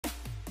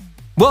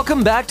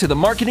Welcome back to the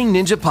Marketing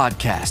Ninja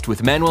Podcast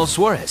with Manuel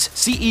Suarez,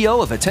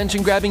 CEO of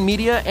attention-grabbing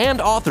media and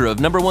author of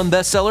 #1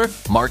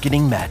 bestseller,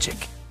 Marketing Magic.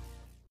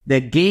 The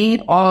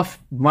game of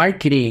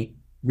marketing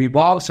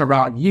revolves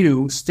around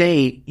you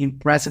stay in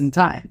present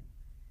time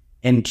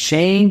and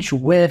change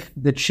with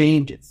the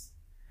changes.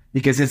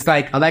 Because it's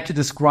like, I like to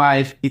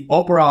describe the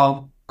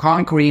overall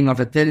conquering of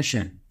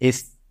attention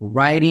is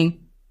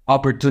riding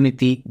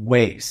opportunity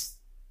waves.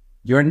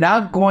 You're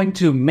not going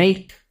to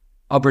make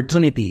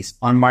opportunities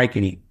on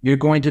marketing. You're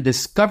going to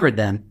discover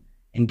them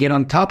and get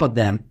on top of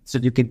them so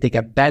you can take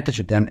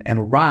advantage of them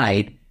and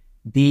ride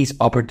these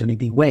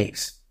opportunity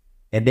waves.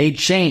 And they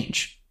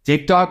change.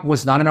 TikTok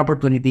was not an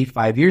opportunity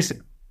 5 years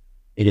ago.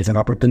 It is an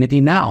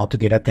opportunity now to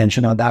get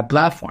attention on that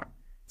platform.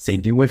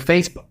 Same thing with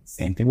Facebook.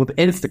 Same thing with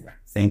Instagram.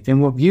 Same thing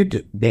with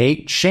YouTube. They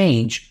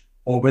change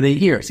over the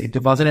years. In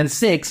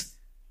 2006,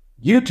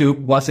 YouTube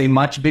was a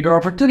much bigger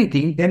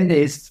opportunity than it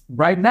is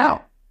right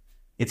now.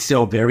 It's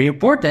still very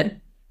important,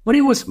 but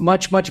it was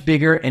much, much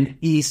bigger and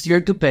easier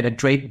to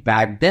penetrate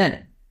back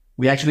then.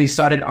 We actually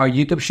started our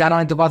YouTube channel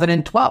in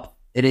 2012.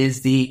 It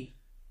is the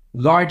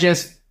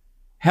largest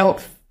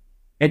health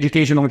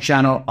educational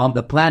channel on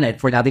the planet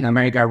for Latin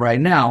America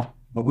right now.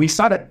 But we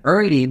started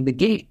early in the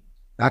game.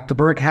 Dr.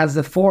 Berg has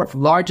the 4th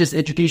largest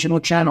educational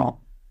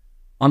channel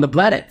on the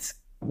planet.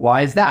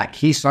 Why is that?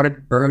 He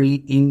started early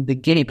in the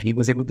game. He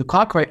was able to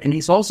conquer it, and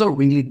he's also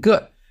really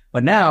good.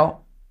 But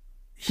now,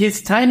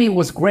 his timing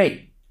was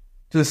great.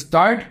 To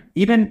start,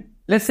 even,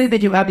 let's say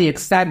that you have the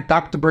exact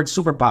Dr. Berg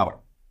superpower,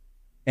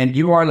 and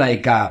you are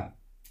like a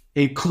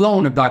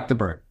clone of Dr.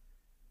 Berg.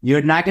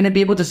 You're not going to be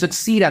able to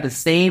succeed at the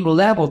same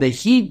level that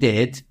he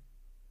did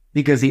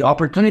because the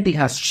opportunity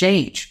has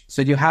changed.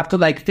 So you have to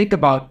think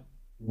about,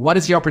 what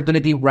is the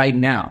opportunity right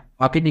now?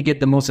 How can you get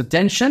the most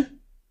attention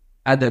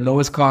at the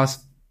lowest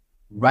cost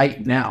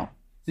right now?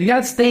 So you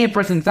got to stay in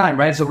present time,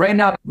 right? So right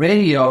now,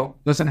 radio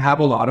doesn't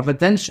have a lot of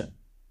attention.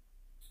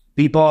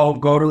 People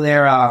go to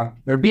their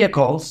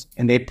vehicles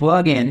and they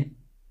plug in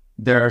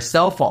their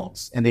cell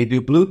phones and they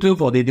do Bluetooth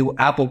or they do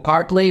Apple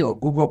CarPlay or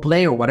Google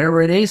Play or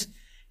whatever it is.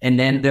 And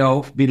then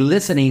they'll be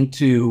listening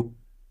to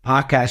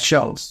podcast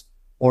shows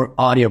or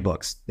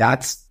audiobooks.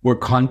 That's where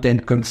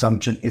content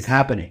consumption is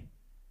happening.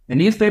 The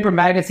newspaper,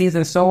 magazines,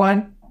 and so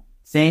on,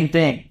 same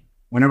thing.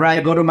 Whenever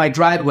I go to my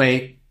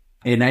driveway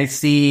and I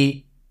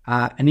see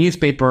a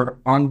newspaper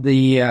on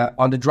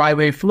the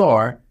driveway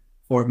floor,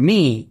 for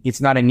me, it's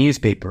not a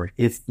newspaper,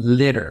 it's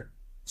litter.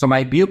 So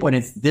my viewpoint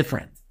is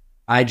different.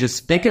 I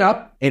just pick it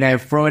up and I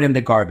throw it in the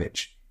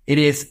garbage. It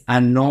is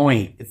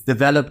annoying. It's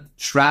developed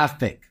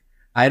traffic.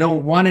 I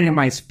don't want it in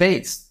my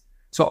space.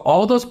 So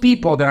all those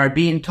people that are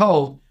being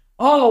told,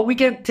 oh, we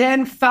get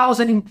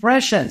 10,000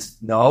 impressions.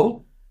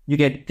 No, you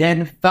get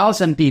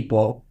 10,000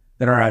 people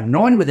that are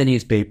annoyed with the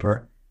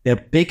newspaper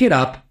that pick it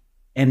up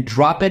and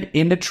drop it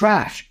in the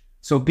trash.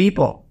 So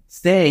people,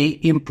 stay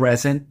in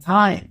present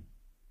time.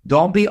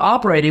 Don't be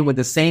operating with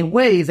the same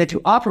ways that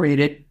you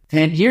operated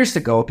 10 years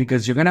ago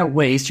because you're going to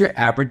waste your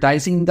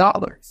advertising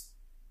dollars.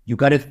 You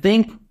got to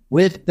think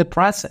with the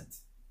present.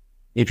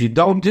 If you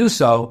don't do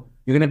so,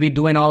 you're going to be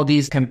doing all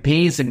these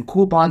campaigns and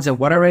coupons and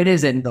whatever it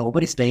is, and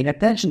nobody's paying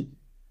attention.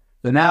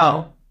 So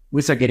now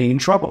we start getting in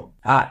trouble.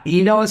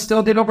 Email is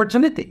still the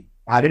opportunity.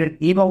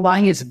 Email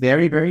line is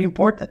very, very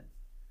important.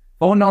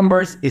 Phone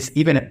numbers is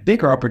even a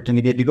bigger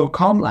opportunity if you go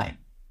comm line.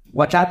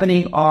 What's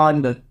happening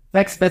on the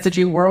text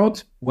messaging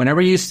world?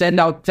 Whenever you send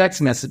out text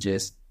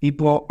messages,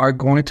 people are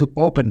going to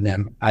open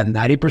them at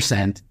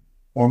 90%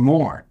 or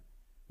more.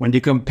 When you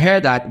compare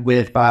that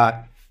with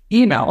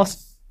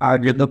emails,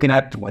 you're looking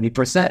at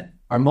 20%.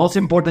 Our most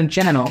important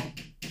channel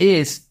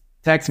is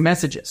text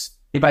messages.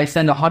 If I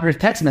send 100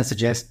 text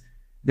messages,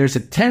 there's a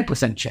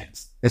 10%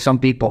 chance that some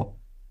people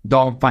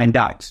don't find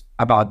out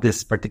about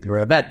this particular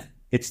event.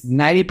 It's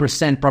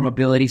 90%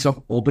 probabilities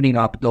of opening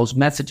up those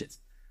messages.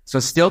 So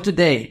still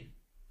today,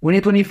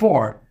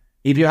 2024,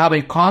 if you have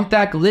a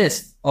contact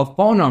list of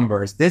phone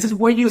numbers, this is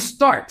where you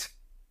start.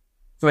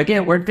 So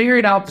again, we're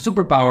figuring out the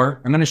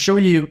superpower. I'm going to show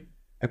you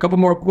a couple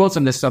more quotes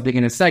on this subject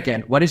in a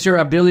second. What is your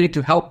ability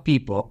to help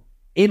people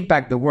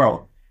impact the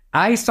world?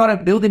 I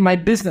started building my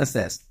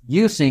businesses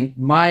using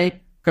my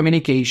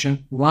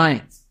communication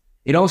lines.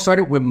 It all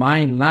started with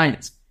my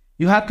lines.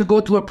 You have to go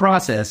through a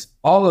process.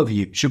 All of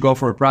you should go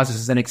for a process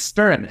as an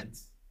experiment.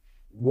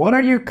 What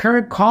are your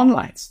current comm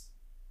lines?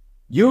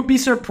 You'll be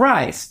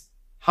surprised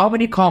how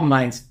many comm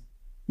lines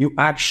you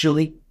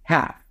actually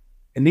have.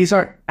 And these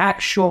are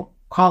actual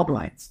comm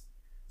lines.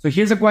 So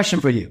here's a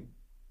question for you.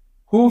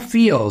 Who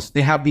feels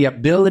they have the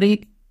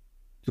ability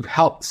to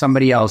help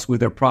somebody else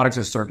with their products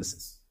or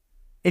services?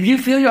 If you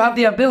feel you have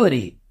the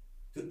ability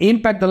to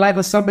impact the life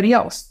of somebody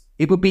else,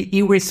 it would be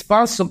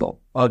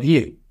irresponsible of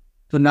you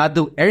to not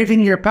do everything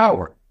in your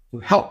power to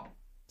help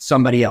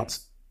somebody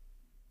else,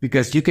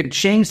 because you can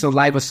change the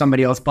life of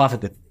somebody else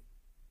positively.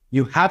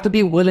 You have to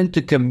be willing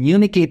to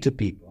communicate to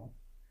people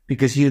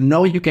because you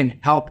know you can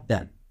help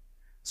them.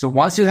 So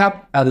once you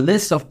have a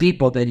list of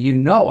people that you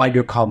know are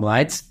your comm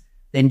lines,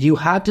 then you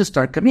have to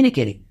start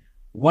communicating.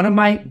 One of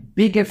my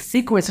biggest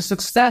secrets of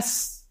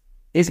success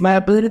is my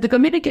ability to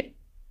communicate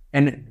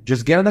and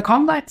just get on the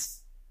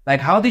contacts. Like,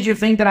 how did you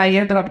think that I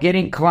ended up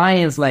getting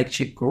clients like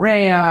Chick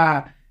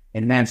Corea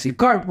and Nancy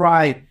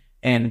Cartwright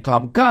and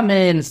Tom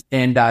Cummins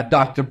and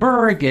Dr.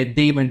 Berg and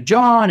Damon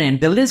John, and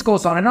the list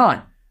goes on and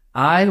on.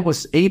 I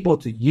was able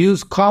to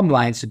use comm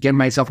lines to get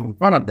myself in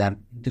front of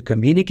them to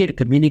communicate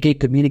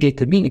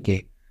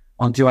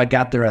until I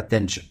got their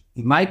attention.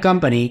 In my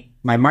company,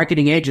 my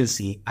marketing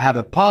agency, I have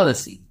a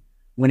policy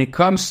when it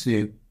comes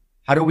to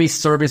how do we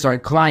service our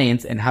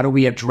clients and how do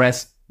we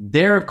address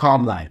their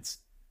comm lines.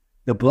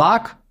 The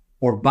block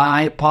or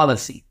buy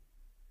policy.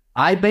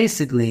 I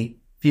basically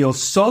feel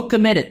so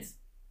committed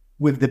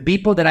with the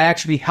people that I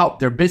actually help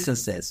their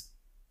businesses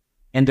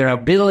and their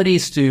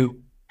abilities to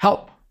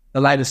help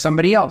the life of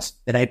somebody else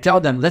that I tell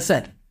them,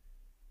 listen,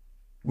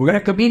 we're going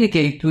to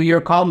communicate through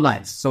your comm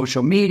lines,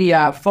 social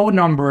media, phone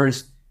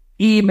numbers,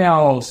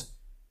 emails,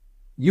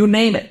 you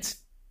name it.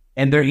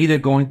 And they're either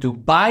going to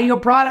buy your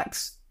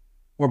products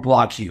or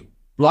block you.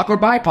 Block or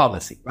buy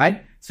policy,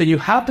 right? So you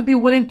have to be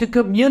willing to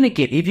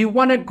communicate. If you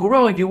want to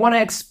grow, if you want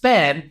to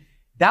expand,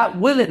 that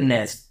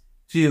willingness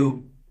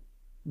to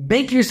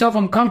make yourself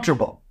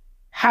uncomfortable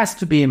has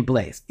to be in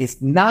place.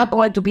 It's not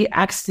going to be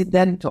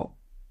accidental.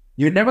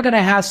 You're never going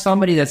to have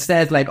somebody that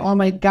says like, oh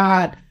my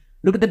God,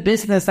 look at the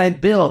business I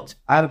built.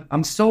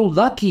 I'm so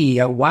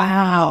lucky.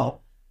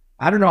 Wow.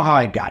 I don't know how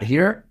I got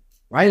here,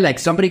 right? Like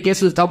somebody gets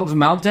to the top of the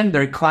mountain.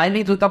 They're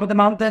climbing to the top of the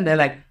mountain. They're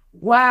like,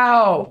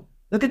 wow,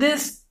 look at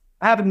this.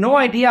 I have no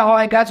idea how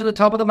I got to the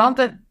top of the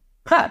mountain.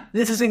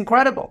 This is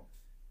incredible.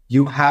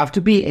 You have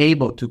to be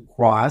able to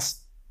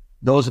cross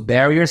those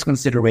barriers,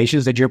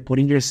 considerations that you're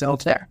putting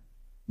yourself there.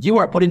 You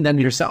are putting them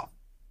yourself.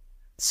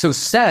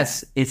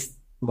 Success is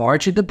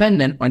largely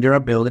dependent on your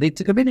ability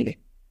to communicate.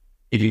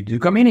 If you do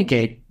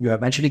communicate, you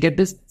eventually get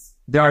business.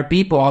 There are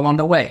people along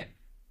the way,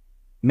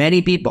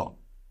 many people,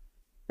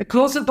 that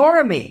closed the door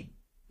on me.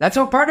 That's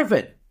all part of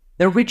it.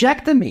 They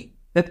rejected me,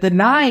 that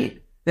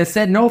denied, that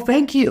said no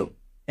thank you.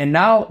 And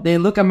now they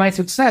look at my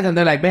success and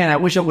they're like, man, I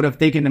wish I would have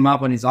taken him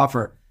up on his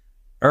offer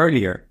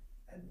earlier.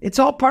 It's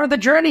all part of the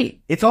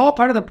journey. It's all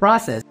part of the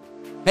process.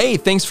 Hey,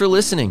 thanks for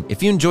listening.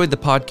 If you enjoyed the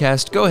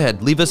podcast, go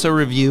ahead, leave us a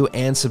review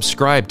and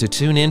subscribe to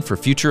tune in for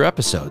future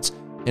episodes.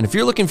 And if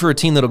you're looking for a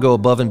team that'll go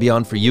above and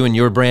beyond for you and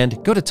your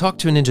brand, go to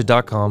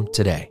talktoaninja.com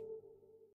today.